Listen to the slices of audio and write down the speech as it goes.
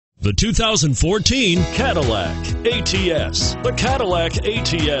The 2014 Cadillac ATS. The Cadillac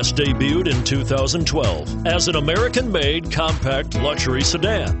ATS debuted in 2012 as an American-made compact luxury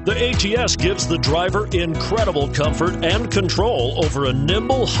sedan. The ATS gives the driver incredible comfort and control over a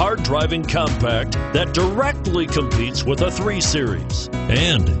nimble, hard-driving compact that directly competes with a 3 Series.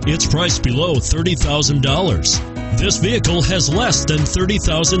 And it's priced below $30,000. This vehicle has less than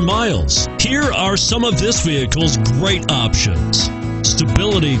 30,000 miles. Here are some of this vehicle's great options: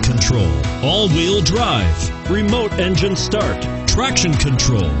 stability control, all-wheel drive, remote engine start, traction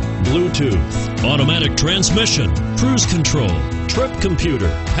control, Bluetooth, automatic transmission, cruise control, trip computer,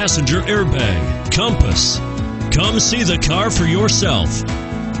 passenger airbag, compass. Come see the car for yourself.